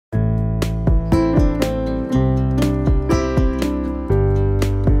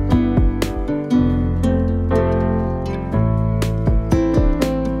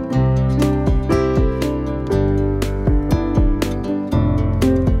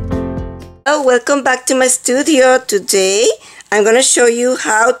Welcome back to my studio. Today I'm going to show you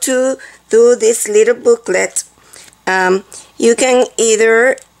how to do this little booklet. You can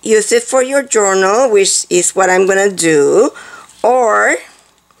either use it for your journal, which is what I'm going to do, or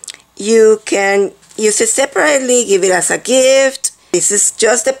you can use it separately, give it as a gift. This is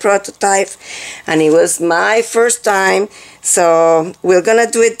just a prototype and it was my first time, so we're going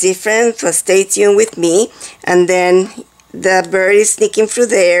to do it different, so stay tuned with me. And then the bird is sneaking through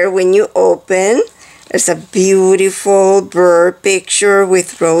there. When you open, there's a beautiful bird picture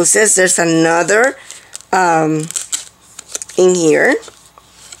with roses. There's another in here.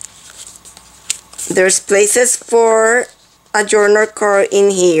 There's places for a journal card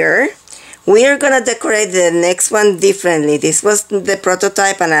in here. We are gonna decorate the next one differently. This was the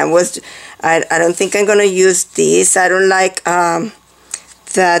prototype, and I don't think I'm gonna use this. I don't like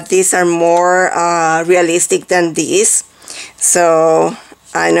that these are more realistic than these. So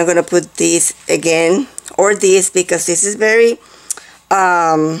I'm not gonna put this again or this, because this is very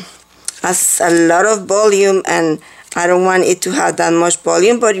has a lot of volume and I don't want it to have that much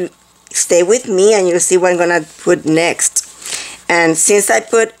volume. But you stay with me and you'll see what I'm gonna put next. And since I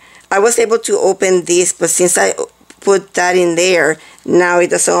was able to open this, but since I put that in there, now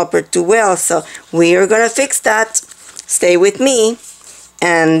it doesn't open too well. So we are gonna fix that. Stay with me.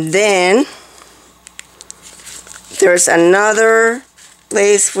 And then there's another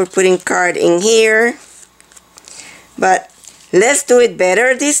place for putting card in here, but let's do it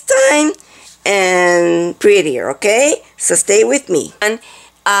better this time and prettier, okay? So stay with me. And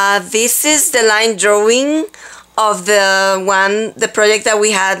this is the line drawing of the project that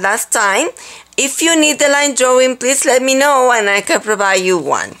we had last time. If you need the line drawing, please let me know and I can provide you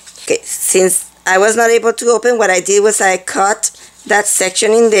one. Okay, since I was not able to open, what I did was I cut that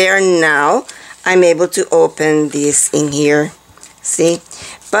section in there. Now I'm able to open this in here, see?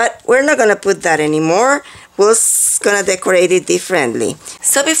 But we're not gonna put that anymore. We're gonna decorate it differently.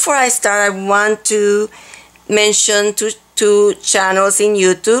 So before I start, I want to mention two channels in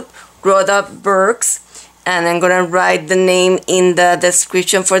YouTube, Rhoda Burks, and I'm gonna write the name in the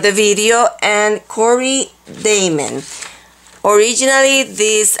description for the video, and Cori Dahmen. Originally,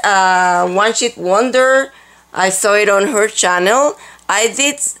 this One Sheet Wonder, I saw it on her channel. I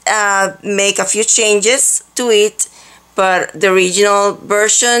did make a few changes to it, but the original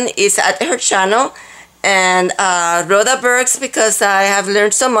version is at her channel. And Rhoda Burks, because I have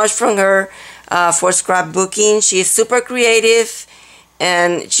learned so much from her for scrapbooking. She's super creative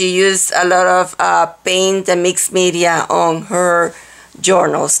and she used a lot of paint and mixed media on her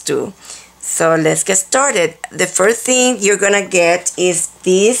journals too. So let's get started. The first thing you're gonna get is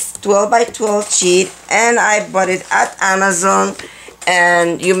this 12 by 12 sheet, and I bought it at Amazon,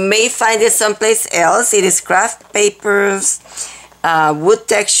 and you may find it someplace else. It is craft papers, wood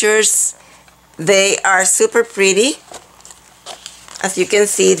textures. They are super pretty. As you can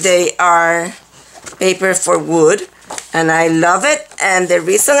see, they are paper for wood, and I love it. And the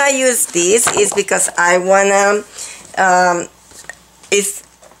reason I use this is because I wanna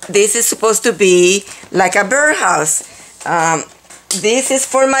this is supposed to be like a birdhouse. This is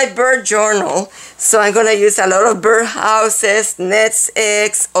for my bird journal, so I'm gonna use a lot of bird houses, nest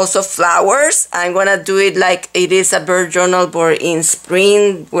eggs, also flowers. I'm gonna do it like it is a bird journal, but in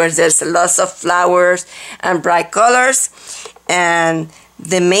spring, where there's lots of flowers and bright colors. And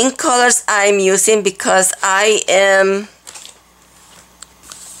the main colors I'm using, because I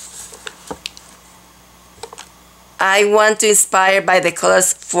want to inspire by the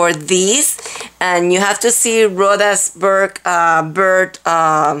colors for these. And you have to see Rhoda's bird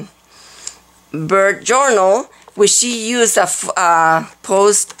journal, which she used a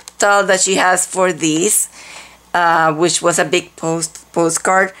postal that she has for these, which was a big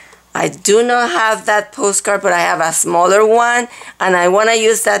postcard. I do not have that postcard, but I have a smaller one, and I want to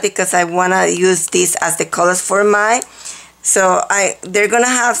use that because I want to use this as the colors for mine. So they're gonna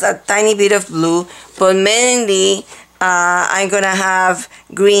have a tiny bit of blue, but mainly I'm gonna have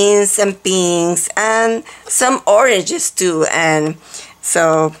greens and pinks and some oranges too. And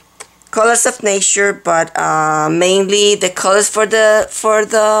so colors of nature, but mainly the colors for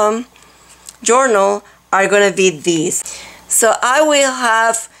the journal are gonna be these. So I will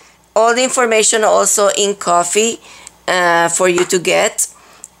have all the information also in coffee for you to get.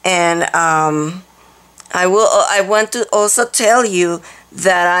 And I want to also tell you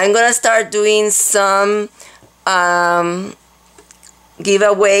that I'm gonna start doing some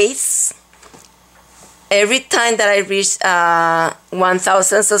giveaways every time that I reach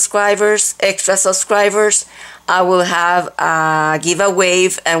 1,000 subscribers, extra subscribers. I will have a giveaway,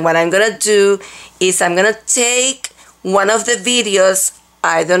 and what I'm gonna do is I'm gonna take one of the videos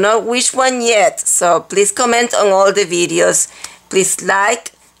I don't know which one yet, so please comment on all the videos. Please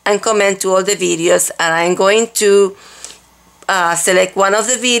like and comment to all the videos, and I'm going to select one of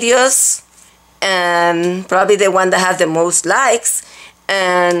the videos, and probably the one that has the most likes,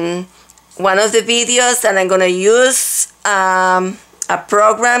 and one of the videos, and I'm going to use a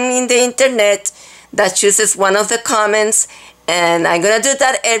program in the internet that chooses one of the comments, and I'm going to do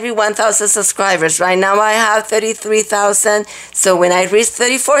that every 1,000 subscribers. Right now I have 33,000, so when I reach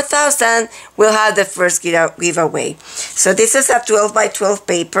 34,000, we'll have the first giveaway. So this is a 12 by 12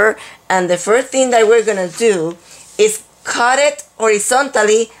 paper, and the first thing that we're going to do is cut it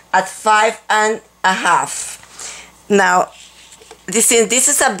horizontally at 5.5. Now, this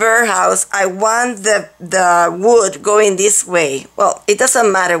is a birdhouse. I want the wood going this way. Well, it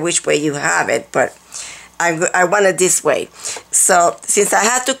doesn't matter which way you have it, but I want it this way. So since I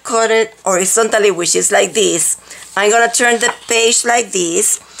had to cut it horizontally, which is like this, I'm going to turn the page like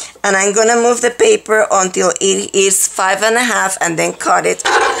this, and I'm going to move the paper until it is 5.5 and then cut it.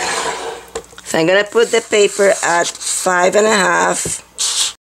 So I'm going to put the paper at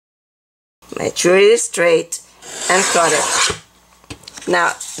 5.5, make sure it is straight, and cut it.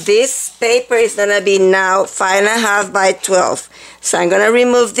 Now, this paper is going to be now 5.5 by 12. So I'm going to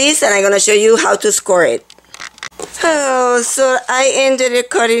remove this, and I'm going to show you how to score it. Oh, so I ended up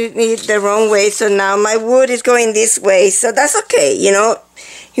cutting it the wrong way, so now my wood is going this way. So that's okay, you know.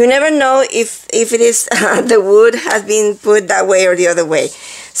 You never know if it is the wood has been put that way or the other way.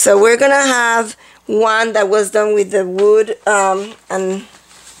 So we're going to have one that was done with the wood, and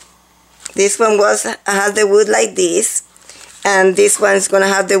this one has the wood like this. And this one is going to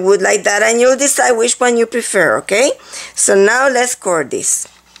have the wood like that, and you'll decide which one you prefer, okay? So now let's score this.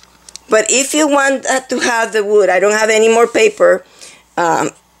 But if you want to have the wood, I don't have any more paper,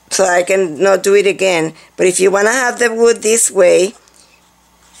 so I can not do it again. But if you want to have the wood this way,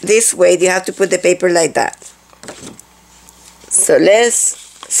 you have to put the paper like that. So let's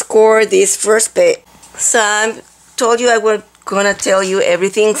score this first page. So I told you I was going to tell you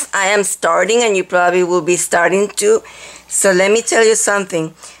everything I am starting, and you probably will be starting too. So let me tell you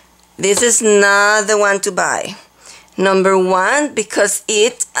something. This is not the one to buy. Number one, because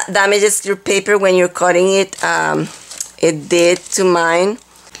it damages your paper when you're cutting it. It did to mine.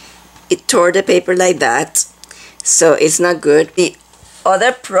 It tore the paper like that. So it's not good. The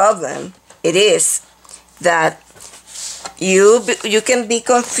other problem, it is that you can be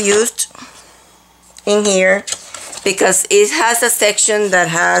confused in here, because it has a section that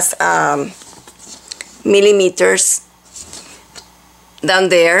has millimeters down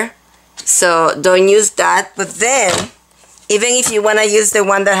there, so don't use that. But then, even if you want to use the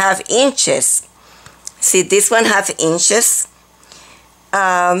one that have inches, see, this one have inches.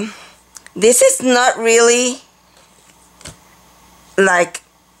 This is not really like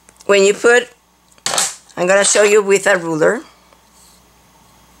when you put, I'm gonna show you with a ruler.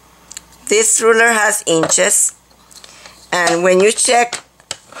 This ruler has inches, and when you check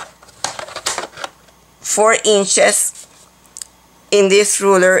 4 inches in this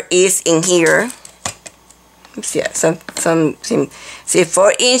ruler is in here. Oops, yeah, see,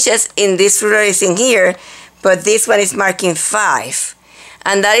 4 inches in this ruler is in here, but this one is marking 5,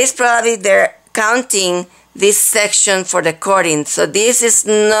 and that is probably they're counting this section for the cutting. So this is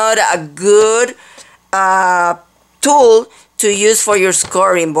not a good tool to use for your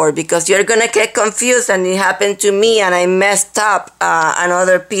scoring board, because you're gonna get confused, and it happened to me, and I messed up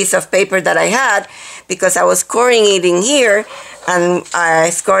another piece of paper that I had, because I was scoring it in here, and I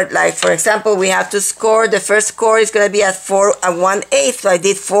scored, like, for example, we have to score, the first score is going to be at 4 1/8, so I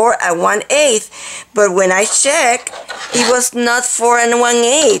did 4 1/8, but when I check, it was not 4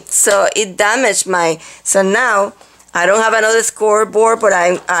 1/8, so it damaged so now, I don't have another scoreboard, but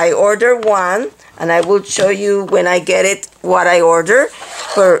I ordered one, and I will show you when I get it what I order.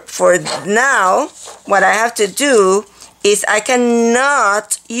 For now, what I have to do is I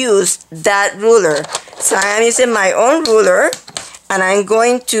cannot use that ruler. So I am using my own ruler, and I'm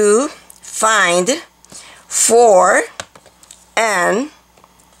going to find 4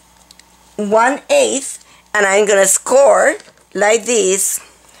 1/8, and I'm gonna score like this.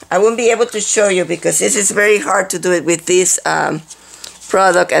 I won't be able to show you because this is very hard to do it with this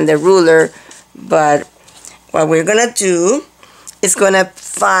product and the ruler, but what we're gonna do is gonna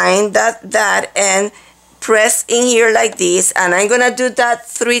find that and press in here like this, and I'm gonna do that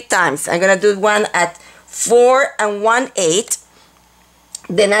 3 times. I'm gonna do one at 4 1/8,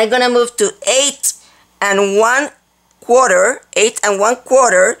 then I'm gonna move to 8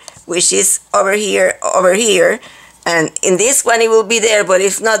 1/4, which is over here, and in this one it will be there, but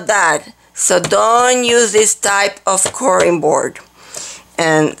it's not that. So don't use this type of scoring board.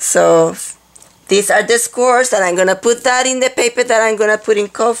 And so these are the scores, and I'm gonna put that in the paper that I'm gonna put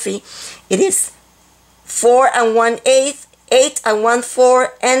in coffee. It is 4 1/8, 8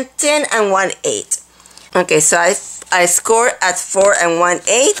 1/4, and 10 1/8. Okay, so I score at 4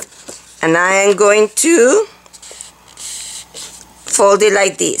 1/8, and I am going to fold it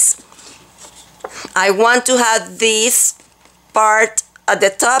like this. I want to have this part at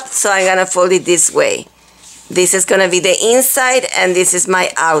the top, so I'm gonna fold it this way. This is gonna be the inside, and this is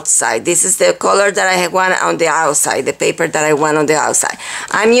my outside. This is the color that I want on the outside, the paper that I want on the outside.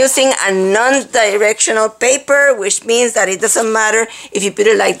 I'm using a non-directional paper, which means that it doesn't matter if you put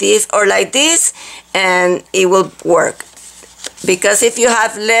it like this or like this, and it will work. Because if you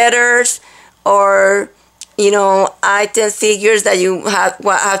have letters or, you know, item figures that you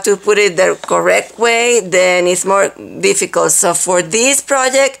have to put it the correct way, then it's more difficult. So for this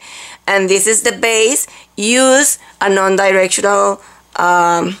project, and this is the base, use a non-directional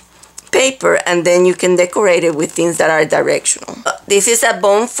paper, and then you can decorate it with things that are directional. This is a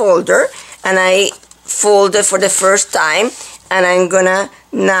bone folder, and I fold it for the first time, and I'm gonna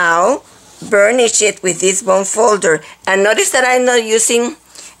now burnish it with this bone folder. And notice that I'm not using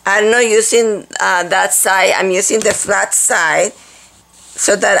that side. I'm using the flat side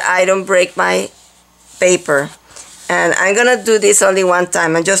so that I don't break my paper. And I'm gonna do this only one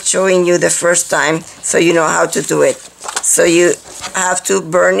time. I'm just showing you the first time so you know how to do it. So you have to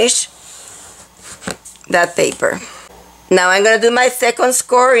burnish that paper. Now I'm gonna do my second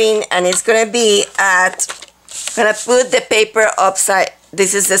scoring, and it's gonna be at, I'm gonna put the paper upside.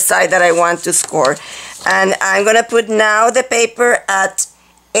 This is the side that I want to score. And I'm gonna put now the paper at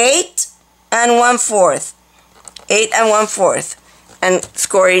 8 1/4. 8 1/4. And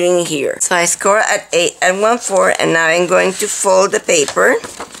score it in here. So I score at 8 1/4, and now I'm going to fold the paper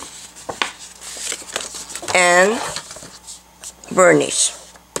and burnish.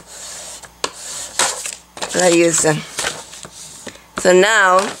 I use them. So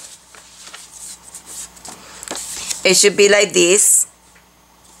now it should be like this,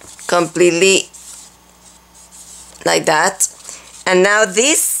 completely like that. And now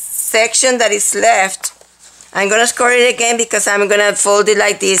this section that is left, I'm gonna score it again because I'm gonna fold it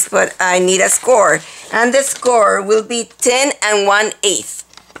like this, but I need a score. And the score will be 10 1/8.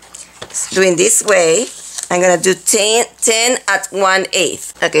 Doing this way, I'm gonna do 10 at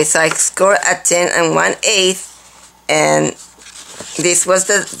 1/8. Okay, so I score at 10 1/8, and this was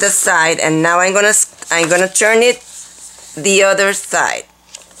the side, and now I'm gonna turn it the other side.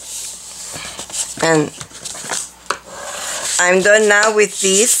 And I'm done now with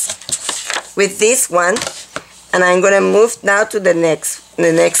this one. And I'm gonna move now to the next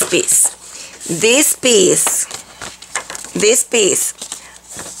piece. This piece,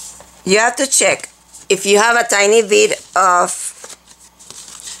 you have to check if you have a tiny bit of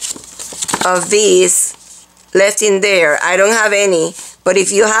these left in there. I don't have any, but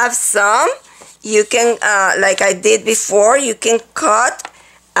if you have some, you can, like I did before, you can cut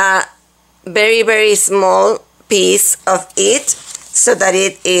a very, very small piece of it so that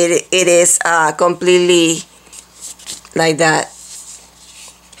it is completely like that.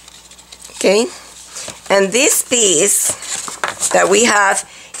 Okay, and this piece that we have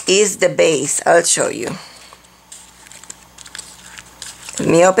is the base. I'll show you. Let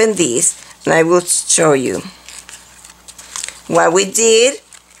me open this, and I will show you. What we did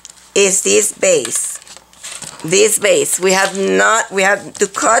is this base. This base. We have to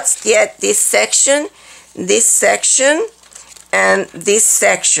cut yet this section, and this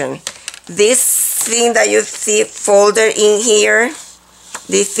section. This thing that you see folded in here,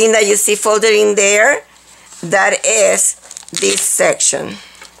 this thing that you see folded in there, that is this section.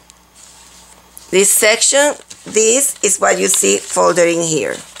 This section, this is what you see folded in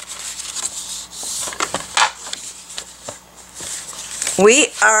here.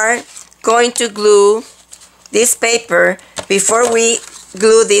 We are going to glue this paper before we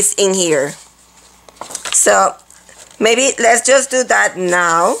glue this in here. So maybe let's just do that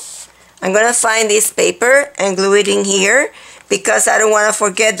now. I'm gonna find this paper and glue it in here because I don't want to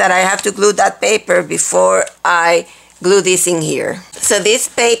forget that I have to glue that paper before I glue this in here. So this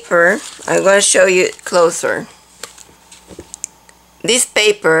paper, I'm gonna show you closer. This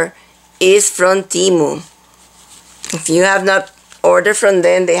paper is from Temu. If you have not ordered from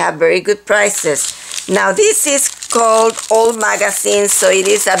them, they have very good prices. Now this is called Old Magazine, so it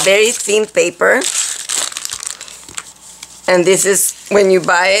is a very thin paper. And this is, when you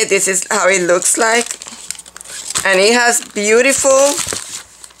buy it, this is how it looks like. And it has beautiful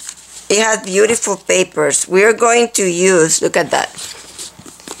papers. We're going to use, look at that.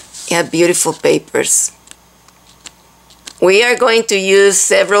 You have beautiful papers. we are going to use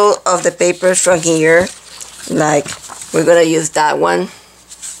several of the papers from here. Like, we're gonna use that one.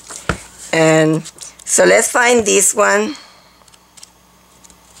 And so let's find this one.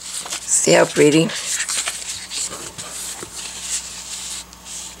 See how pretty.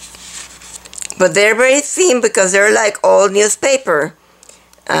 But they're very thin because they're like old newspaper.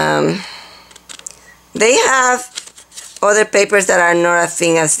 They have other papers that are not as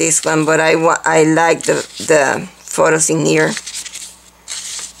thin as this one, but I like the photos in here.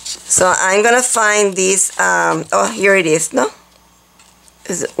 So I'm gonna find this. Oh, here it is. No,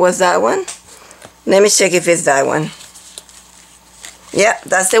 was that one? Let me check if it's that one. Yeah,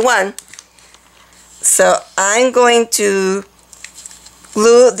 that's the one. So I'm going to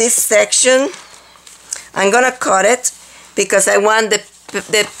glue this section. I'm gonna cut it because I want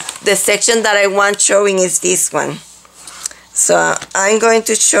the section that I want showing is this one. So I'm going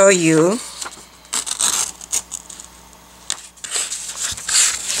to show you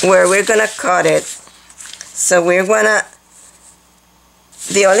where we're gonna cut it. So we're gonna,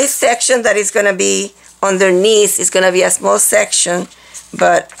 the only section that is gonna be underneath is gonna be a small section,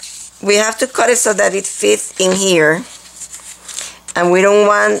 but we have to cut it so that it fits in here. And we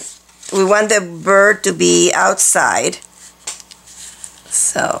want the bird to be outside.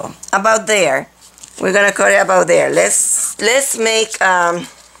 So about there. We're gonna cut it about there. Let's make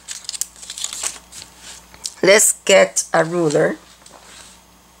let's get a ruler.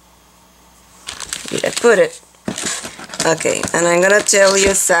 Where did I put it? Okay, and I'm gonna tell you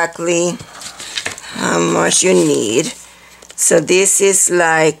exactly how much you need. So this is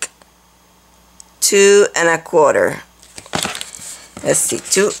like 2 1/4. Let's see,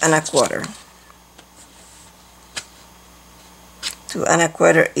 2 1/4. 2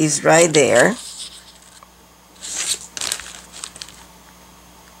 1/4 is right there.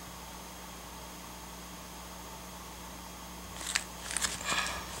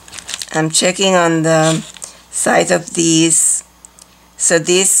 I'm checking on the side of these. So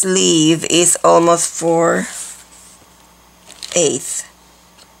this sleeve is almost 4/8.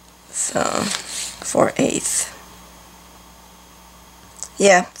 So 4/8.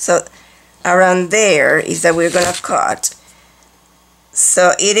 Yeah, so around there is that we're gonna cut.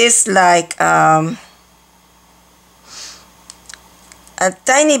 So it is like a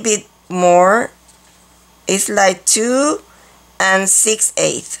tiny bit more. It's like 2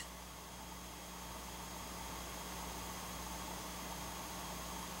 6/8.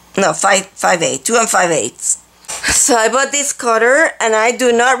 No, 5/8, 2 5/8. So I bought this cutter and I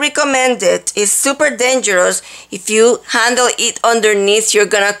do not recommend it. It's super dangerous. If you handle it underneath, you're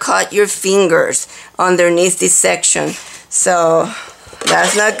gonna cut your fingers underneath this section. So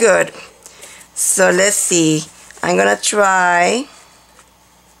that's not good. So let's see. I'm gonna try.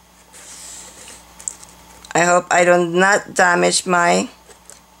 I hope I do not damage my,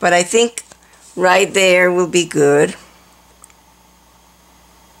 but I think right there will be good.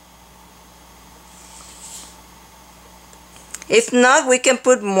 If not, we can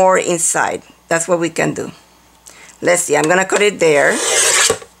put more inside. That's what we can do. Let's see, I'm gonna cut it there.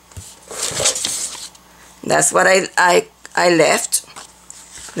 That's what I left.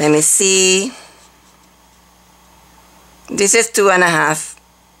 Let me see. This is 2 1/2.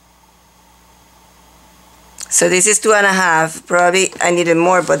 So this is 2 1/2. Probably I needed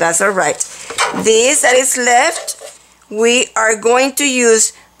more, but that's all right. This that is left, we are going to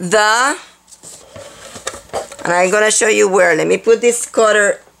use the, and I'm gonna show you where. Let me put this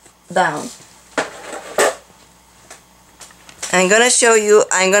cutter down. I'm gonna show you.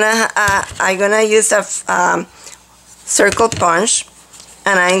 I'm gonna use a circle punch,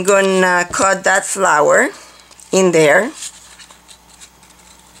 and I'm gonna cut that flower in there.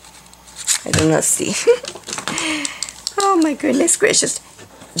 I do not see. Oh my goodness gracious!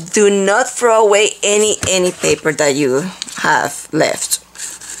 Do not throw away any paper that you have left.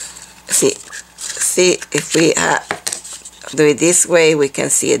 See if we do it this way, we can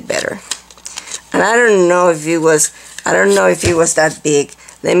see it better. And I don't know if it was that big.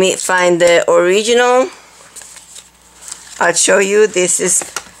 Let me find the original. I'll show you. This is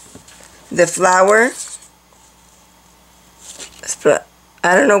the flower.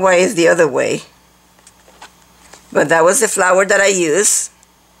 I don't know why it's the other way, but that was the flower that I used.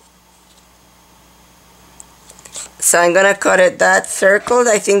 So I'm gonna cut it that circle.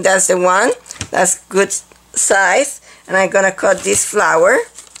 I think that's the one. That's good size. And I'm gonna cut this flower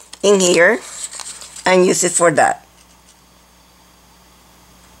in here and use it for that.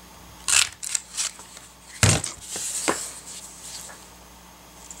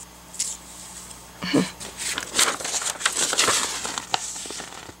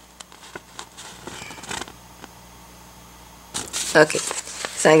 Okay,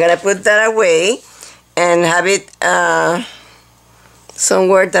 so I'm gonna put that away and have it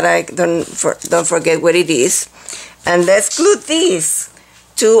somewhere that I don't forget what it is. And let's glue this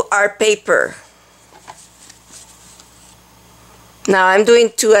to our paper. Now I'm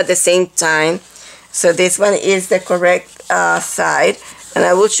doing two at the same time, so this one is the correct side, and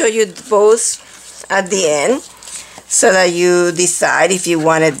I will show you both at the end so that you decide if you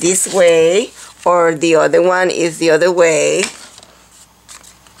want it this way or the other one is the other way.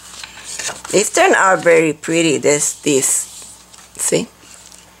 These turn out very pretty, this, see?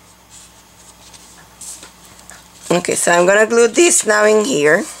 Okay, so I'm gonna glue this now in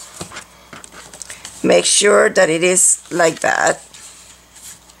here. Make sure that it is like that.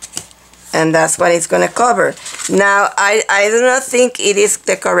 And that's what it's gonna cover. Now, I do not think it is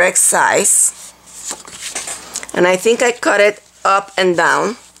the correct size. And I think I cut it up and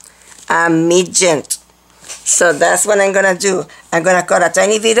down, mid-gent. So that's what I'm gonna do. I'm gonna cut a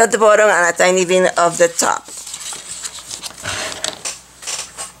tiny bit at the bottom and a tiny bit of the top.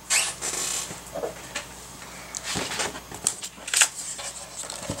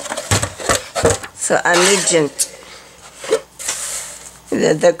 So a mid-gent. Is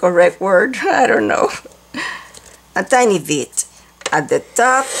that the correct word? I don't know. A tiny bit at the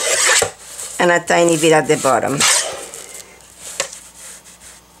top and a tiny bit at the bottom.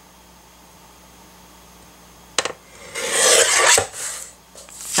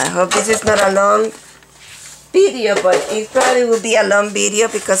 I hope this is not a long video, but it probably will be a long video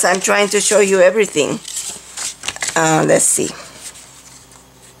because I'm trying to show you everything. Let's see.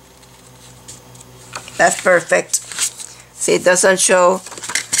 That's perfect. See, it doesn't show.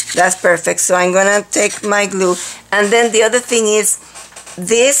 That's perfect. So I'm gonna take my glue, and then the other thing is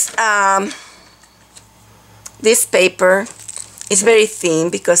this this paper is very thin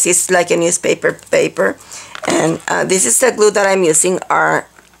because it's like a newspaper paper, and this is the glue that I'm using, our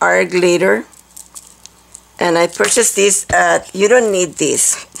glitter, and I purchased this at, you don't need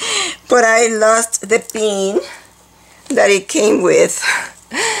this, but I lost the pin that it came with,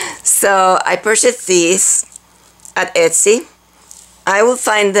 so I purchased this at Etsy. I will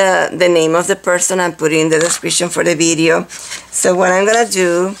find the name of the person and put it in the description for the video. So what I'm gonna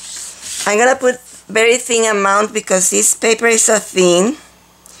do, I'm gonna put very thin amount because this paper is so thin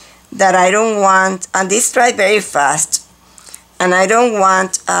that I don't want, and this dries very fast, and I don't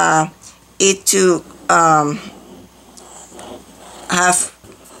want it to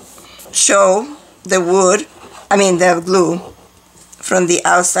show the wood, I mean the glue from the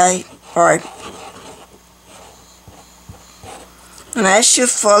outside part. And I should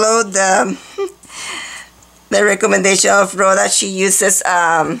follow the recommendation of Rhoda. She uses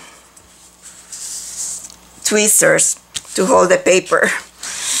tweezers to hold the paper,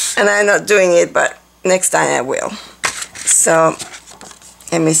 and I'm not doing it, but next time I will. So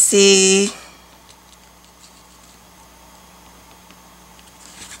let me see.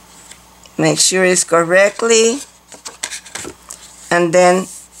 Make sure it's correctly, and then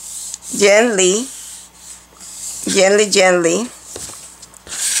gently,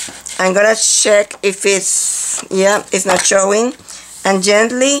 I'm gonna check if it's, yeah, it's not showing, and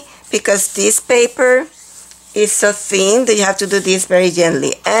gently, because this paper is so thin that you have to do this very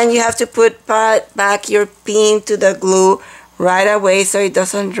gently, and you have to put back your pin to the glue right away so it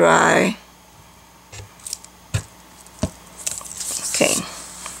doesn't dry. Okay,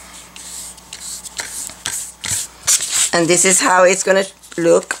 and this is how it's gonna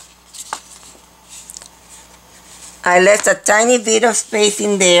look. I left a tiny bit of space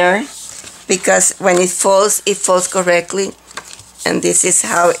in there because when it falls correctly, and this is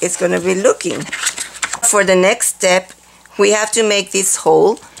how it's going to be looking. For the next step, we have to make this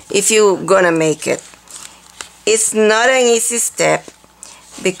hole if you're going to make it. It's not an easy step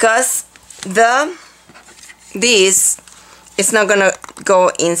because this is not going to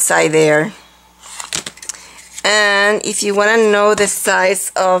go inside there. And if you want to know the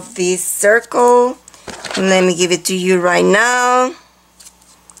size of this circle, let me give it to you right now.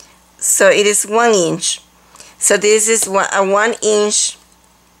 So it is 1 inch. So this is a 1 inch,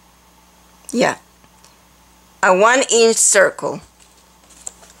 yeah, a 1 inch circle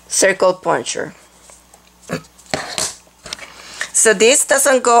puncher. So this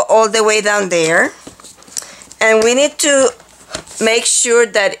doesn't go all the way down there, and we need to make sure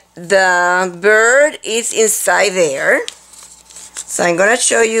that the bird is inside there. So I'm gonna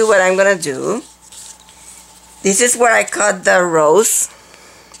show you what I'm gonna do. This is where I cut the rose.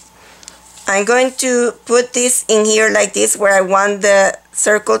 I'm going to put this in here like this, where I want the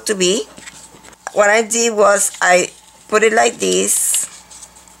circle to be. What I did was I put it like this,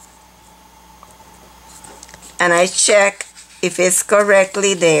 and I check if it's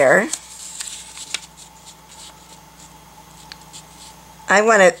correctly there. I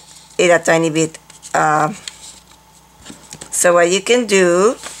want it a tiny bit. So what you can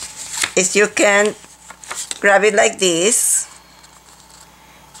do is you can grab it like this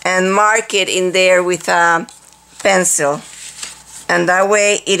and mark it in there with a pencil. And that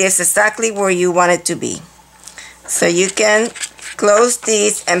way it is exactly where you want it to be. So you can close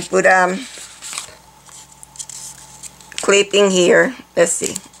this and put a clip in here. Let's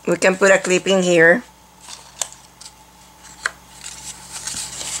see. We can put a clip in here.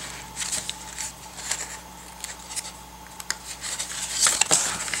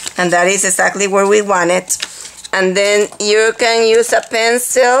 And that is exactly where we want it. And then you can use a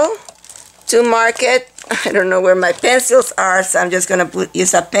pencil to mark it. I don't know where my pencils are, so I'm just gonna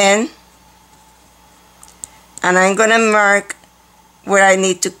use a pen. And I'm gonna mark where I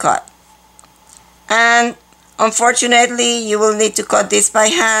need to cut. And unfortunately, you will need to cut this by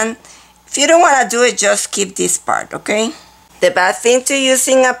hand. If you don't wanna do it, just keep this part, okay? The bad thing to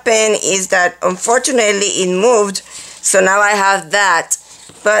using a pen is that unfortunately it moved, so now I have that.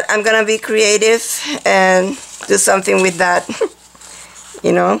 But I'm gonna be creative and do something with that,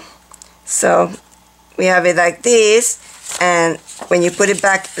 you know? So we have it like this, and when you put it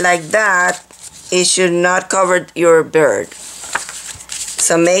back like that, it should not cover your bird.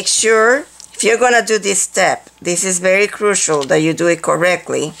 So make sure, if you're gonna do this step, this is very crucial that you do it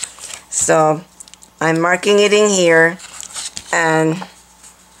correctly. So I'm marking it in here, and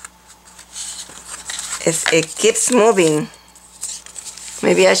it keeps moving.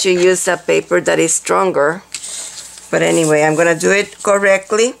 Maybe I should use a paper that is stronger. But anyway, I'm gonna do it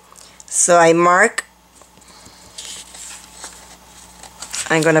correctly. So I mark.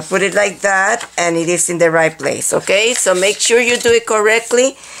 I'm gonna put it like that, and it is in the right place, okay? So make sure you do it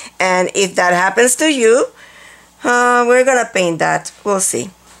correctly. And if that happens to you, we're gonna paint that. We'll see.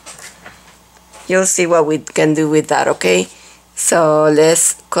 You'll see what we can do with that, okay? So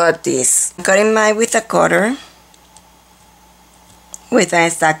let's cut this. I'm cutting mine with a cutter. With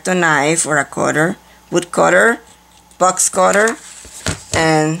an X-Acto knife or a cutter, wood cutter, box cutter,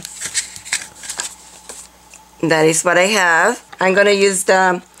 and that is what I have. I'm gonna use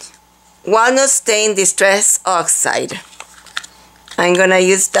the Walnut Stain Distress Oxide. I'm gonna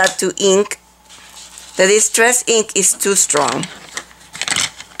use that to ink. The Distress ink is too strong.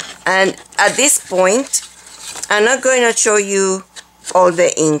 And at this point, I'm not going to show you all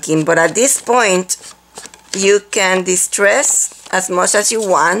the inking, but at this point, you can distress as much as you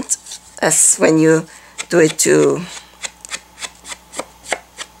want, as when you do it to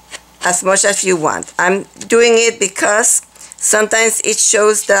as much as you want. I'm doing it because sometimes it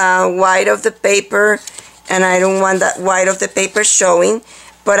shows the white of the paper, and I don't want that white of the paper showing.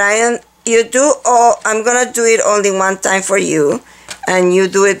 But I'm gonna do it only one time for you, and you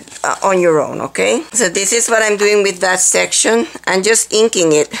do it on your own, okay? So this is what I'm doing with that section. I'm just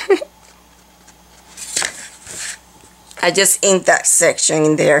inking it. I just inked that section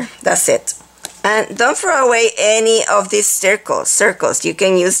in there. That's it. And don't throw away any of these circles. You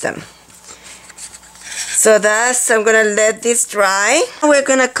can use them. So I'm gonna let this dry. We're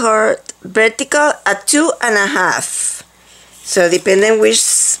gonna cut vertical at 2.5. So depending which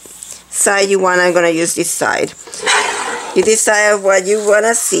side you want, I'm gonna use this side. You decide what you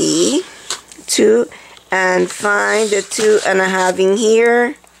wanna see. 2, and find the 2.5 in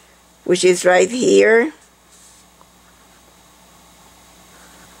here, which is right here.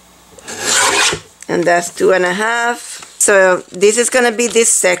 And that's 2.5. So this is gonna be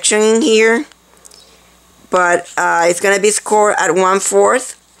this section in here, but it's gonna be scored at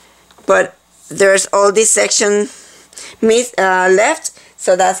 1/4. But there's all this section left,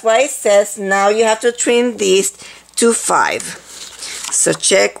 so that's why it says now you have to trim this to 5. So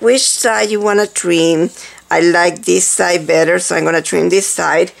check which side you wanna trim. I like this side better, so I'm gonna trim this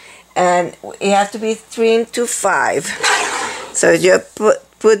side, and it has to be trimmed to 5. So you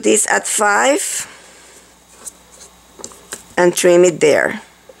put this at 5. And trim it there.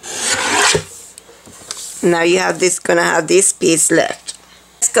 Now you have this, gonna have this piece left.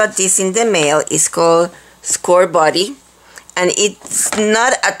 I just got this in the mail. It's called Score Body, and it's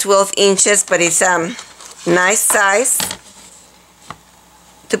not at 12 inches, but it's a nice size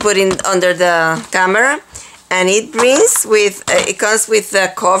to put in under the camera. And it brings with it comes with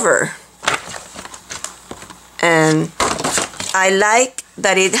the cover, and I like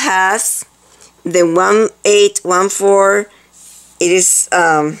that it has the 1/8, 1/4. It is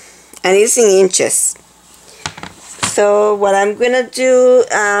and it's in inches. So what I'm gonna do,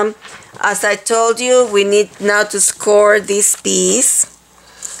 as I told you, we need now to score this piece,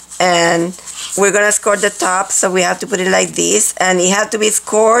 and we're gonna score the top, so we have to put it like this, and it has to be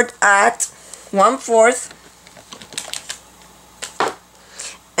scored at 1/4.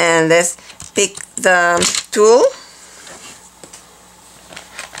 And let's pick the tool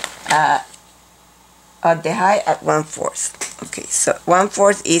at the height at 1/4. Okay, so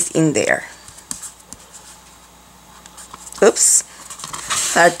 1/4 is in there. Oops,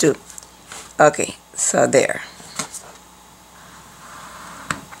 hard to. Okay, so there.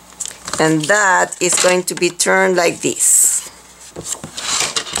 And that is going to be turned like this.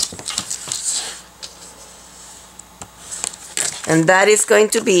 And that is going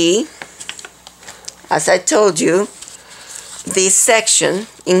to be, as I told you, this section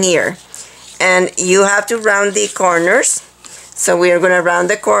in here. And you have to round the corners. So we are going to round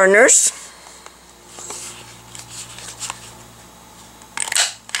the corners.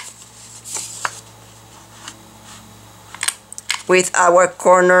 With our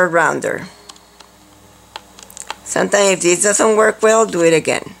corner rounder. Sometimes if this doesn't work well, do it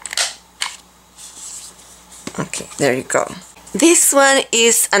again. Okay, there you go. This one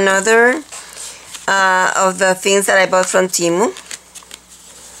is another of the things that I bought from Temu.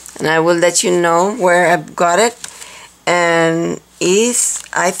 And I will let you know where I got it. And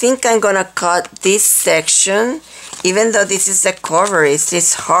I think I'm gonna cut this section, even though this is the cover,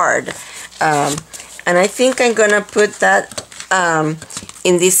 it's hard. And I think I'm gonna put that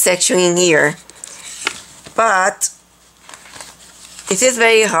in this section in here, but it is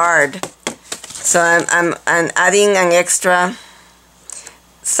very hard, so I'm adding an extra,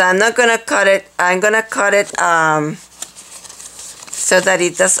 so I'm not gonna cut it. I'm gonna cut it so that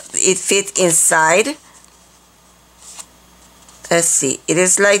it fits inside. Let's see, it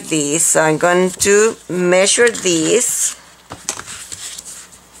is like this, so I'm going to measure this,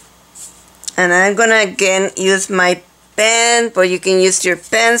 and I'm gonna again use my pen, but you can use your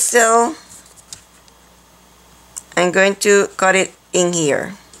pencil. I'm going to cut it in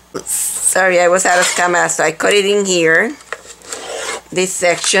here. Sorry, I was out of camera, so I cut it in here, this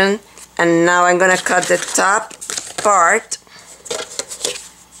section, and now I'm gonna cut the top part,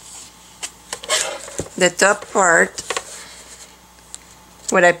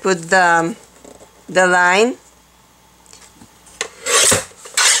 where I put the line.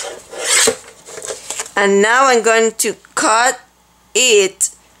 And now I'm going to cut it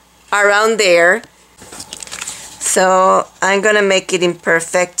around there. So I'm gonna make it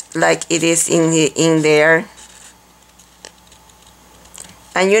imperfect like it is in there.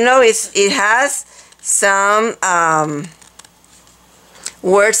 And you know it has some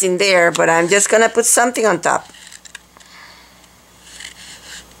words in there, but I'm just gonna put something on top.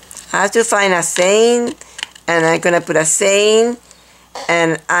 I have to find a saying, and I'm gonna put a saying.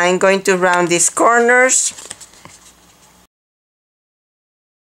 And I'm going to round these corners.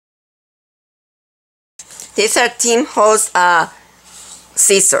 These are Tim Holtz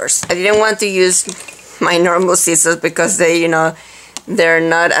scissors. I didn't want to use my normal scissors because they're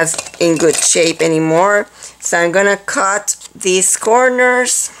not as in good shape anymore. So I'm gonna cut these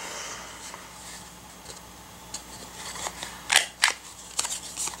corners.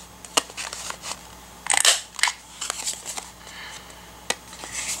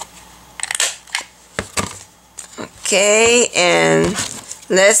 Okay, and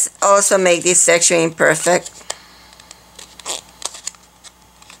let's also make this section imperfect.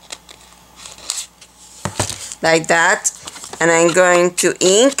 Like that. And I'm going to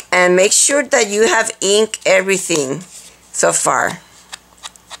ink, and make sure that you have ink everything so far.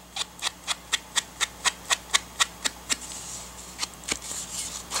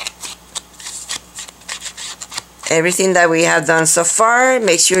 Everything that we have done so far,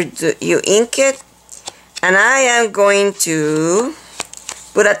 make sure you ink it. And I am going to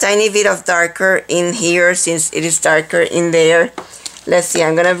put a tiny bit of darker in here since it is darker in there. Let's see,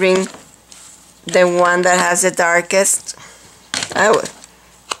 I'm gonna bring the one that has the darkest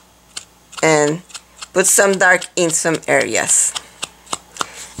and put some dark in some areas.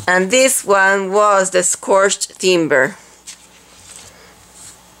 And this one was the scorched timber.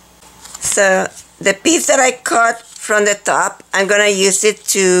 So the piece that I cut from the top, I'm gonna use it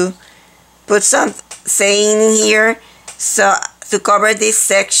to put some saying in here. So to cover this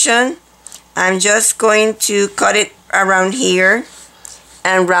section, I'm just going to cut it around here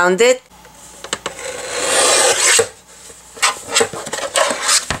and round it.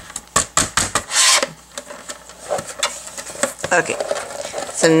 Okay,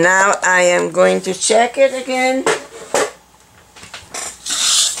 so now I am going to check it again.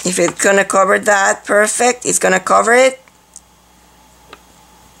 If it's gonna cover that, perfect, it's gonna cover it.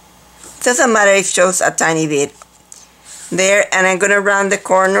 Doesn't matter if it shows a tiny bit. there, and I'm gonna round the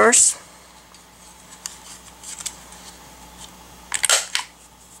corners.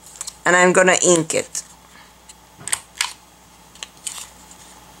 And I'm gonna ink it.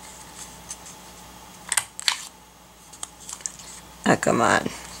 Oh, come on.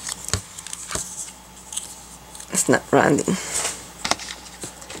 It's not rounding.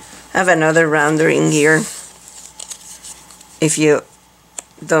 I have another rounder in here. If you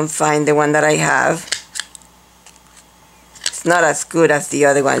don't find the one that I have. It's not as good as the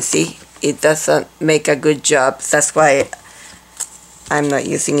other one. See? It doesn't make a good job. That's why I'm not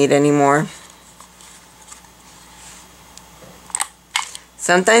using it anymore.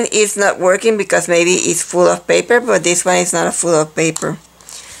 Sometimes it's not working because maybe it's full of paper, but this one is not full of paper.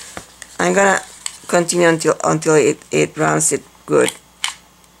 I'm gonna continue until it rounds it good.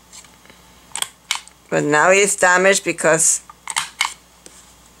 But now it is damaged because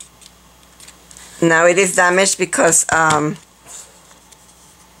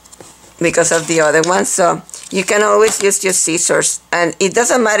because of the other one. So you can always use your scissors, and it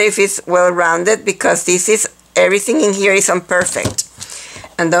doesn't matter if it's well rounded because this is everything in here is imperfect.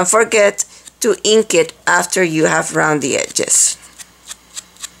 And don't forget to ink it after you have round the edges.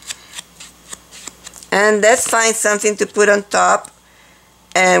 And let's find something to put on top,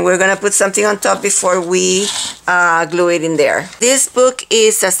 and we're gonna put something on top before we glue it in there. This book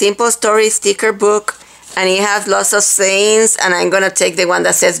is a simple story sticker book, and it has lots of sayings, and I'm gonna take the one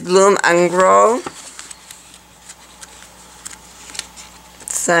that says bloom and grow.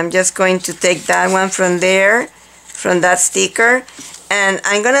 So I'm just going to take that one from there, from that sticker, and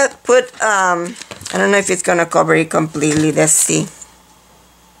I'm gonna put I don't know if it's gonna cover it completely. Let's see.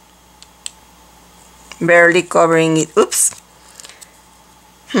 Barely covering it. Oops.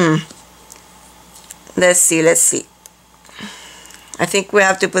 Let's see. I think we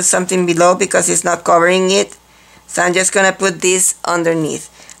have to put something below because it's not covering it. So I'm just gonna put this underneath.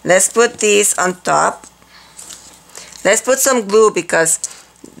 Let's put this on top. Let's put some glue because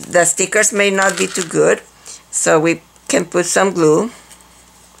the stickers may not be too good. So we can put some glue.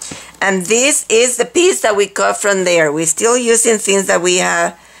 And this is the piece that we cut from there. We're still using things that we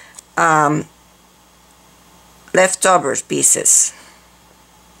have leftovers pieces.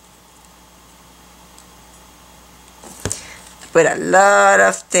 Put a lot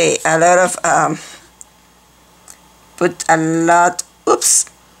of tape,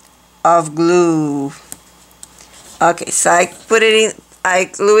 of glue. Okay, so I put it in, I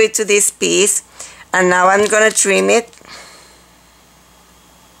glue it to this piece, and now I'm gonna trim it.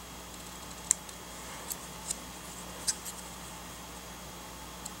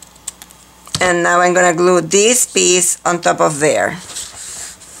 And now I'm gonna glue this piece on top of there.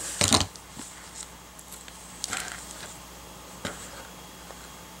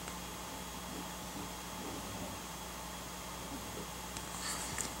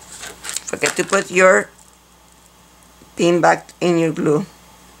 Forget to put your pin back in your glue.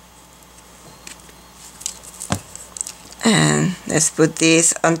 And let's put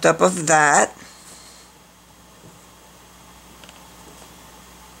this on top of that.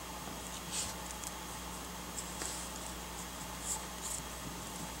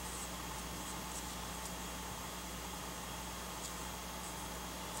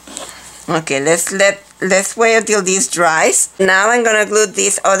 Okay, let's wait until this dries. Now I'm gonna glue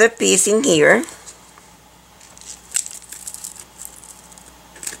this other piece in here.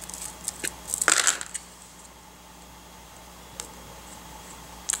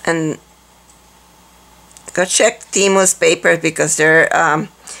 And go check Temu's papers because they're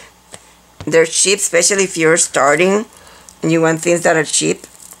cheap, especially if you're starting and you want things that are cheap.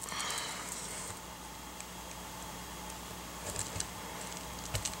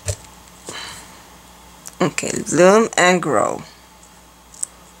 Okay, bloom and grow.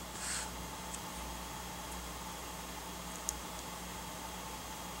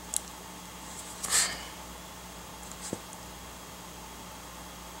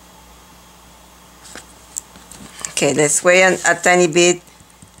 Okay, let's wait a tiny bit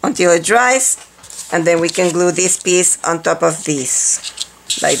until it dries, and then we can glue this piece on top of this,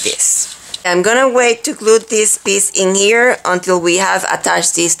 like this. I'm gonna wait to glue this piece in here until we have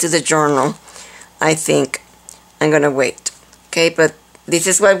attached this to the journal. I think I'm gonna wait. Okay, but this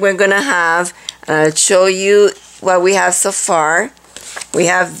is what we're gonna have. I'll show you what we have so far. We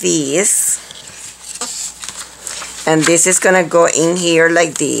have these, and this is gonna go in here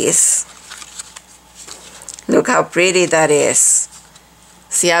like this. Look how pretty that is.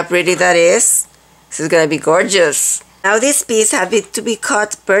 See how pretty that is? This is gonna be gorgeous. Now this piece has to be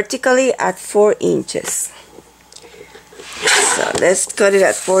cut vertically at 4 inches. So let's cut it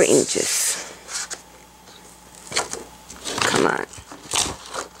at 4 inches. Come on.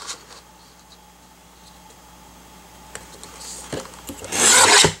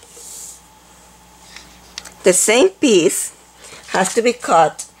 The same piece has to be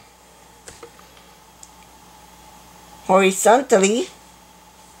cut horizontally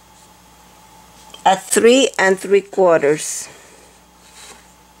at 3 3/4.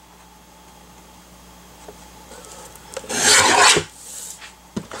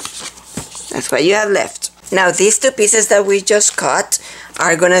 That's what you have left. Now these two pieces that we just cut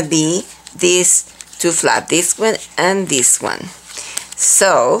are gonna be these two flaps, this one and this one.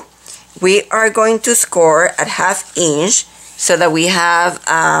 So we are going to score at 1/2 inch so that we have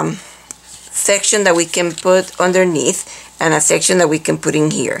section that we can put underneath and a section that we can put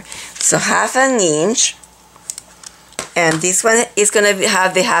in here. So 1/2 inch, and this one is gonna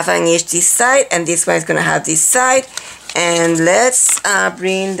have the 1/2 inch this side, and this one is gonna have this side. And let's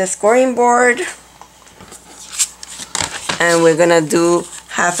bring the scoring board, and we're gonna do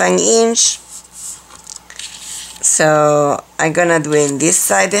 1/2 inch. So I'm gonna do in this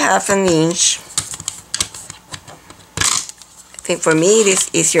side the 1/2 inch. I think for me it is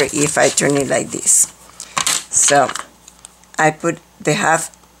easier if I turn it like this. So I put the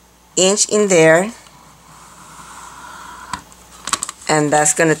 1/2 inch in there, and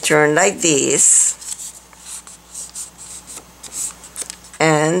that's gonna turn like this.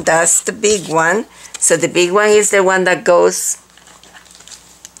 And that's the big one. So the big one is the one that goes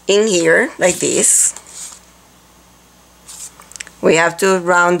in here like this. We have to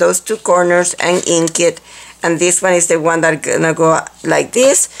round those two corners and ink it, and this one is the one that's gonna go like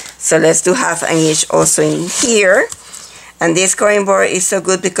this. So let's do 1/2 inch also in here. And this scoring board is so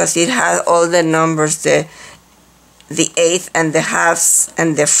good because it has all the numbers, the 1/8 and the halves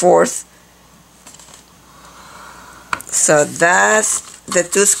and the 1/4. So that's the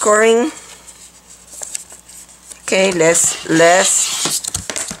two scoring. Okay, let's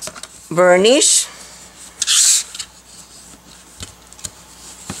burnish.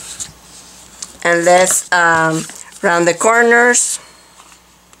 And let's round the corners.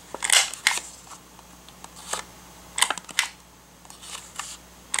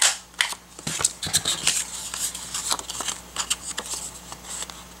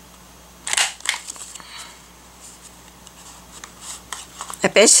 I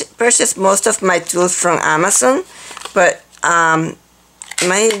purchased most of my tools from Amazon, but I'm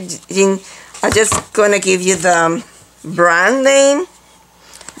just gonna give you the brand name.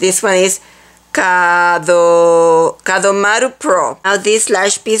 This one is Kadomaru Pro. Now this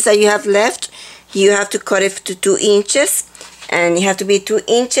large piece that you have left, you have to cut it to 2 inches, and you have to be 2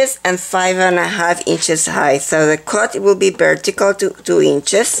 inches and 5.5 inches high. So the cut will be vertical to 2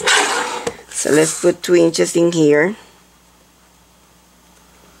 inches. So let's put 2 inches in here.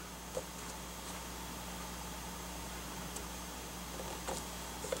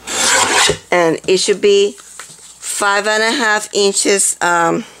 And it should be 5.5 inches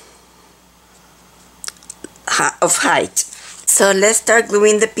of height. So let's start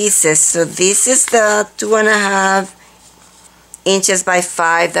gluing the pieces. So this is the 2.5 inches by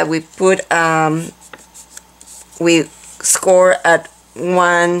 5 that we put, we score at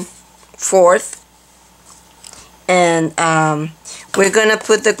 1/4, and we're gonna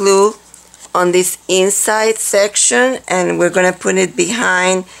put the glue on this inside section, and we're gonna put it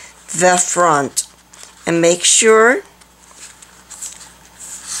behind the front, and make sure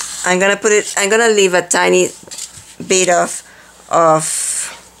I'm gonna leave a tiny bit of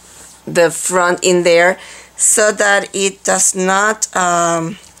the front in there so that it does not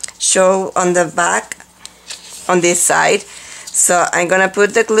show on the back on this side. So I'm gonna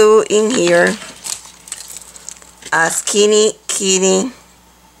put the glue in here, a skinny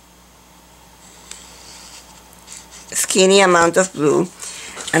amount of glue,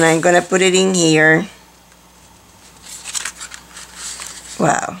 and I'm gonna put it in here.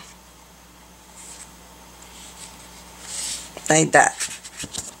 Wow, like that.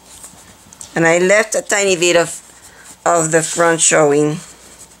 And I left a tiny bit of the front showing,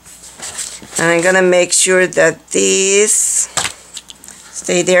 and I'm gonna make sure that these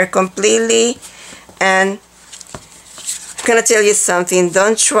stay there completely. And I'm gonna tell you something,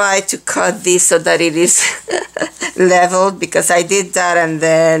 don't try to cut this so that it is leveled, because I did that and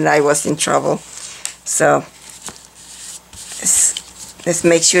then I was in trouble. So let's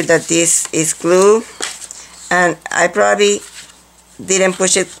make sure that this is glue, and I probably didn't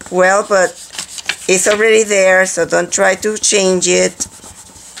push it well, but it's already there, so don't try to change it.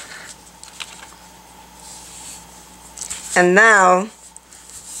 And now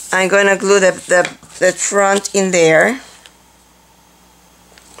I'm gonna glue the front in there,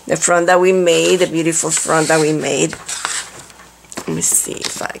 the front that we made, the beautiful front that we made. Let me see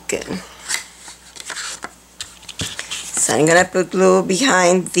if I can. So I'm gonna put glue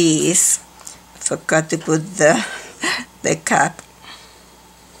behind these. Forgot to put the cap.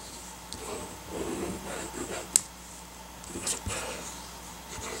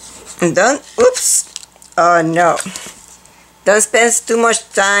 And don't, oops, oh no. Don't spend too much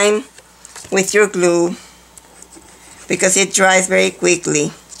time with your glue because it dries very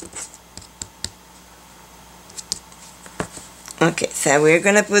quickly. Okay, so we're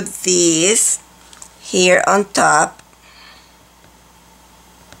gonna put these here on top.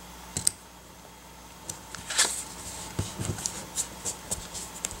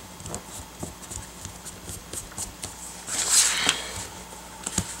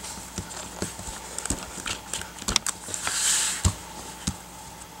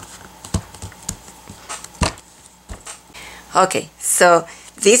 Okay, so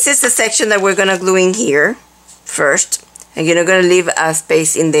this is the section that we're gonna glue in here first, and you're not gonna leave a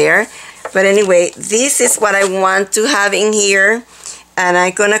space in there. But anyway, this is what I want to have in here, and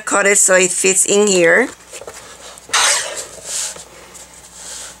I'm gonna cut it so it fits in here.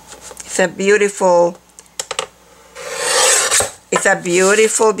 It's a beautiful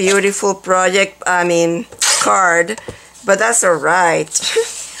project, I mean card, but that's all right.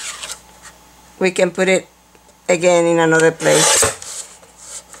 We can put it again in another place.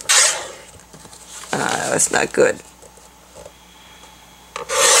 That's not good.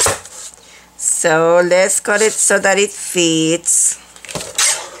 So let's cut it so that it fits.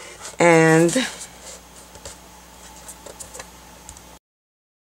 And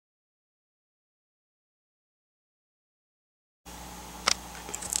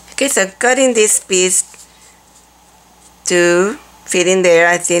okay, so I'm cutting this piece to fit in there.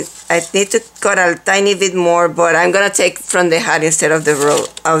 I think I need to cut a tiny bit more, but I'm gonna take from the hat instead of the row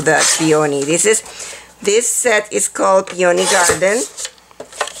of the peony. This set is called Peony Garden.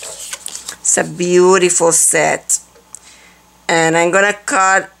 It's a beautiful set, and I'm gonna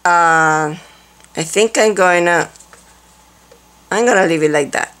cut. I think I'm gonna leave it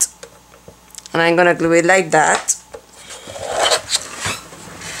like that, and I'm gonna glue it like that.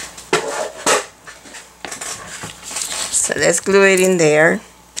 So let's glue it in there.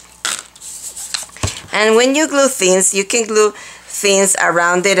 And when you glue things, you can glue things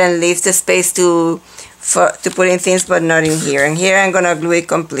around it and leave the space to put in things, but not in here. And here I'm gonna glue it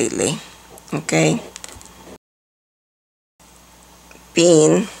completely. Okay.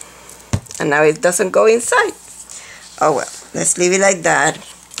 Pin. And now it doesn't go inside. Oh well, let's leave it like that.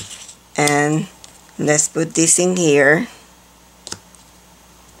 And let's put this in here.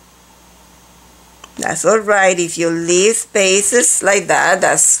 That's all right. If you leave spaces like that,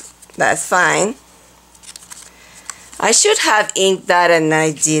 that's fine. I should have inked that and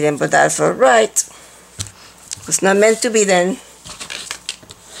I didn't, but that's all right. It's not meant to be then.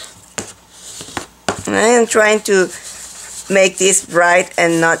 And I am trying to make this bright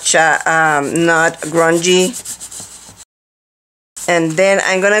and not grungy. And then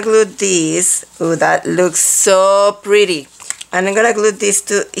I'm gonna glue this. Oh, that looks so pretty. And I'm gonna glue this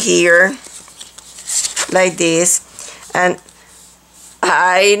to here, like this. And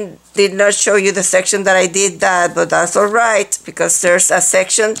I did not show you the section that I did that, but that's all right, because there's a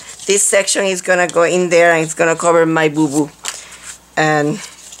section. This section is gonna go in there and it's gonna cover my boo-boo. And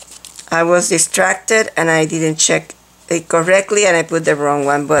I was distracted and I didn't check it correctly and I put the wrong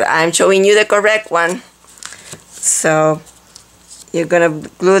one, but I'm showing you the correct one. So you're gonna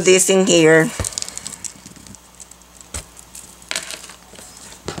glue this in here.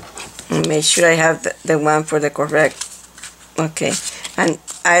 And make sure I have the one for the correct. Okay, and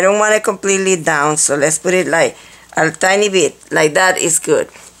I don't want it completely down, so let's put it like a tiny bit, like that is good.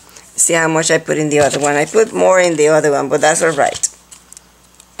 See how much I put in the other one. I put more in the other one, but that's all right.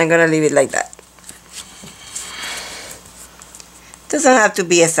 I'm gonna leave it like that. Doesn't have to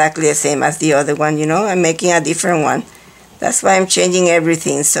be exactly the same as the other one, you know. I'm making a different one. That's why I'm changing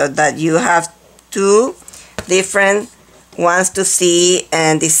everything, so that you have two different ones to see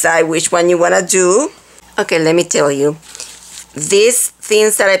and decide which one you want to do. Okay, let me tell you. These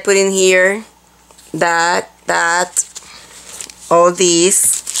things that I put in here, all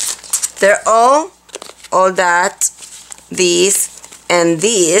these, they're all that, these, and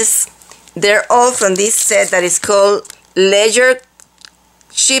these, they're all from this set that is called Leisure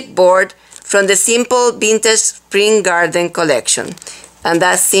Chipboard from the Simple Vintage Spring Garden Collection. And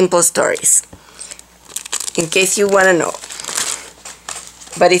that's Simple Stories, in case you want to know.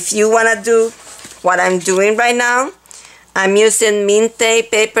 But if you want to do what I'm doing right now, I'm using Mintay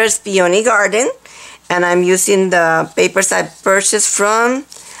Papers Peony Garden, and I'm using the papers I purchased from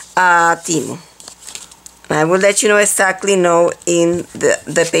Temu. I will let you know exactly in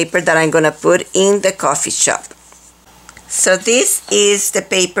the paper that I'm gonna put in the coffee shop. So this is the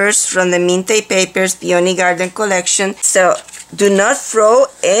papers from the Mintay Papers Peony Garden collection. So do not throw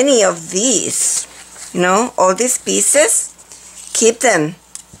any of these. You know, all these pieces, keep them.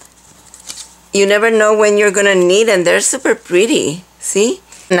 You never know when you're gonna need them. They're super pretty. See?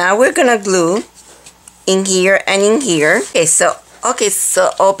 Now we're gonna glue in here and in here. Okay, so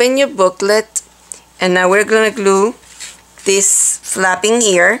open your booklet, and now we're gonna glue this flapping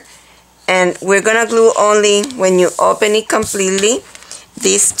here, and we're gonna glue only when you open it completely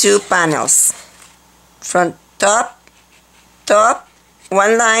these two panels from top,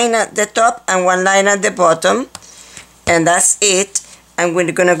 one line at the top and one line at the bottom, and that's it. And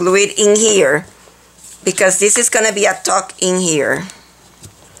we're gonna glue it in here because this is gonna be a tuck in here.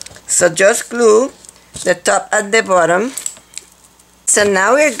 So just glue the top at the bottom. So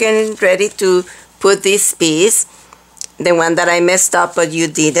now we're getting ready to put this piece, the one that I messed up but you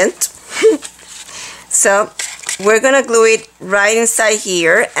didn't. So we're gonna glue it right inside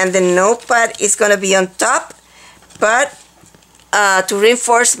here, and the notepad is gonna be on top, but to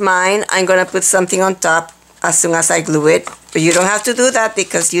reinforce mine, I'm gonna put something on top as soon as I glue it. But you don't have to do that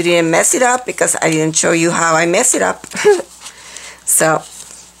because you didn't mess it up, because I didn't show you how I mess it up. So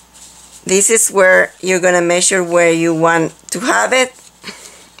this is where you're gonna measure where you want to have it.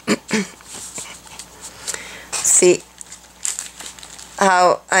 See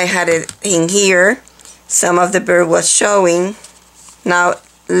how I had it in here. Some of the bird was showing. Now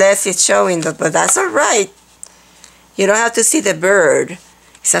less is showing, but that's all right. You don't have to see the bird.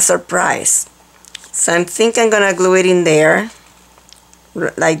 It's a surprise. So I think I'm gonna glue it in there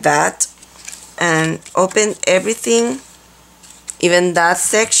like that, and open everything, even that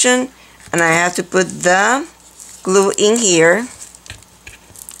section, and I have to put the glue in here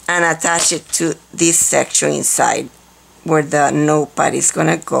and attach it to this section inside where the notepad is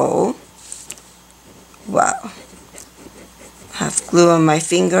gonna go. Wow, I have glue on my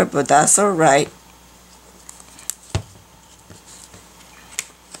finger, but that's all right.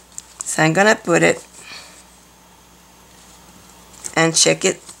 So I'm gonna put it and check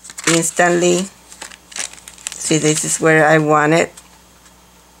it instantly. See, this is where I want it.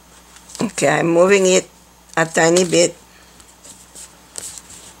 Okay, I'm moving it a tiny bit.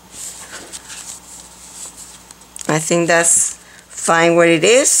 I think that's fine where it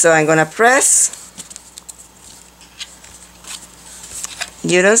is, so I'm gonna press.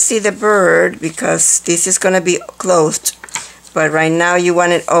 You don't see the bird because this is gonna be closed, but right now you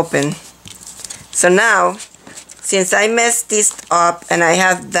want it open. So now, since I messed this up and I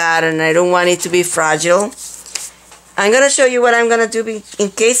have that and I don't want it to be fragile, I'm gonna show you what I'm gonna do in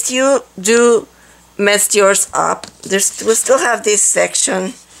case you do mess yours up. We still have this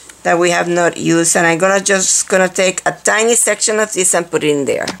section that we have not used, and I'm just gonna take a tiny section of this and put it in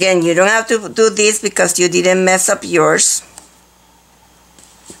there. Again, you don't have to do this because you didn't mess up yours.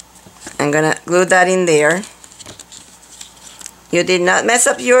 I'm gonna glue that in there. You did not mess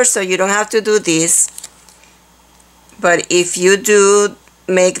up yours, so you don't have to do this. But if you do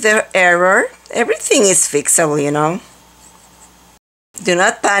make the error, everything is fixable, you know. Do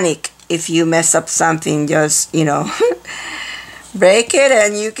not panic if you mess up something. Just, you know, break it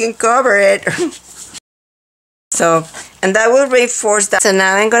and you can cover it. So, and that will reinforce that. So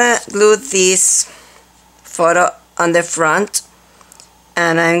now I'm gonna glue this photo on the front,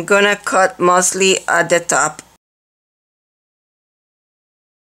 and I'm gonna cut mostly at the top.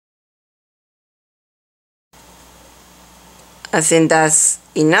 I think that's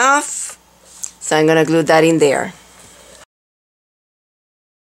enough, so I'm gonna glue that in there.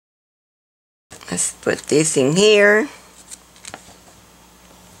 Let's put this in here.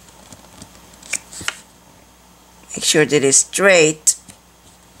 Make sure that it's straight.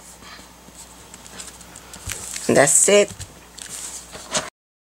 And that's it.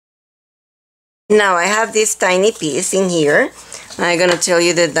 Now I have this tiny piece in here. I'm gonna tell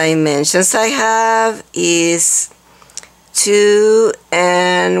you the dimensions I have is 2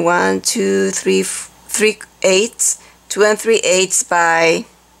 and 1, 2, 3, 3/8, 2 and 3/8 by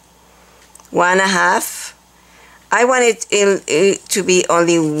 1.5. I want it to be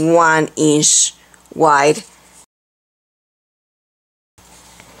only 1 inch wide.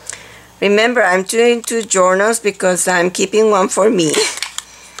 Remember, I'm doing 2 journals because I'm keeping one for me.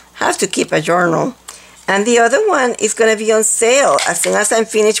 Have to keep a journal. And the other one is going to be on sale. As soon as I'm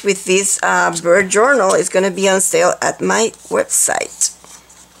finished with this bird journal, it's going to be on sale at my website.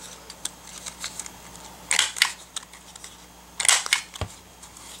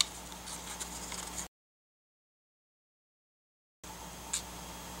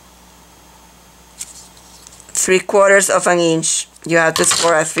 3/4 of an inch. You have to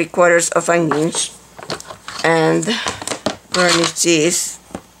score at 3/4 of an inch and burnish this.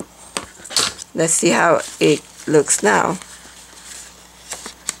 Let's see how it looks now.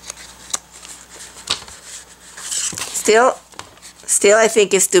 Still I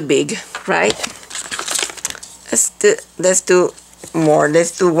think it's too big, right? Let's do more.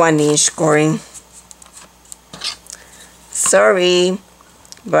 Let's do 1 inch scoring. Sorry,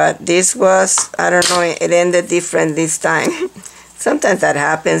 but this was, I don't know, it ended different this time. Sometimes that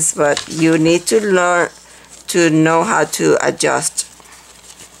happens, but you need to learn to know how to adjust.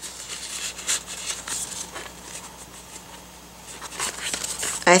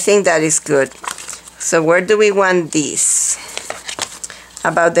 I think that is good. So where do we want this?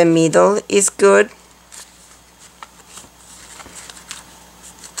 About the middle is good.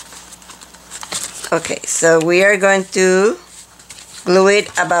 Okay, so we are going to glue it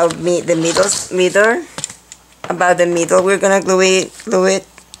about the middle. About the middle, we're gonna glue it,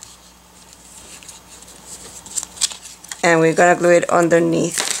 and we're gonna glue it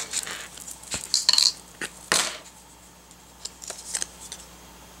underneath.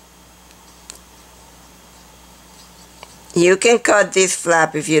 You can cut this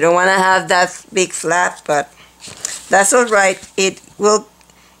flap if you don't want to have that big flap, but that's all right. It will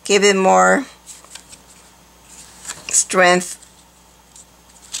give it more strength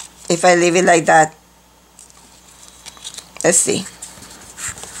if I leave it like that. Let's see.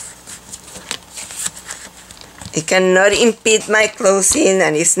 It cannot impede my closing,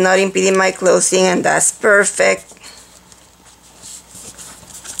 and it's not impeding my closing, and that's perfect.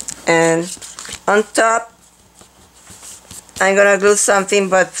 And on top, I'm gonna glue something,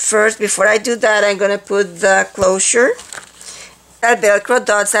 but first, before I do that, I'm gonna put the closure. That Velcro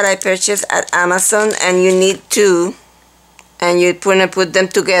dots that I purchased at Amazon, and you need 2, and you're gonna put them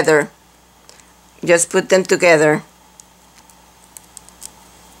together. Just put them together.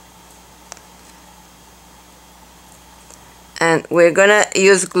 And we're gonna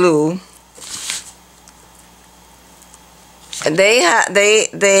use glue. They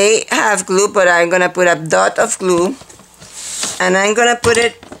have glue, but I'm gonna put a dot of glue. And I'm gonna put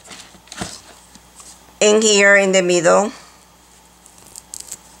it in here in the middle.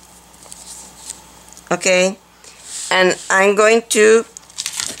 Okay, and I'm going to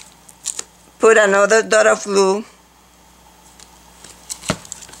put another dot of glue,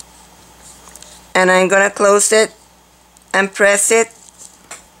 and I'm gonna close it and press it,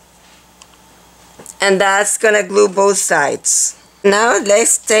 and that's gonna glue both sides. Now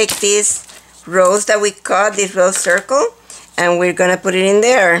let's take this rose that we cut, this rose circle, and we're gonna put it in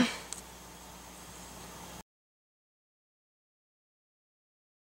there.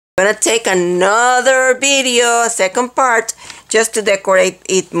 I'm gonna take another video, a second part, just to decorate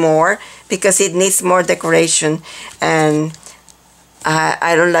it more, because it needs more decoration, and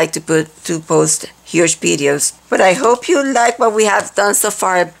I don't like to post huge videos. But I hope you like what we have done so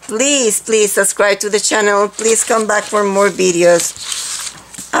far. Please subscribe to the channel. Please come back for more videos.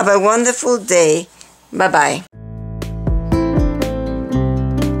 Have a wonderful day. Bye bye.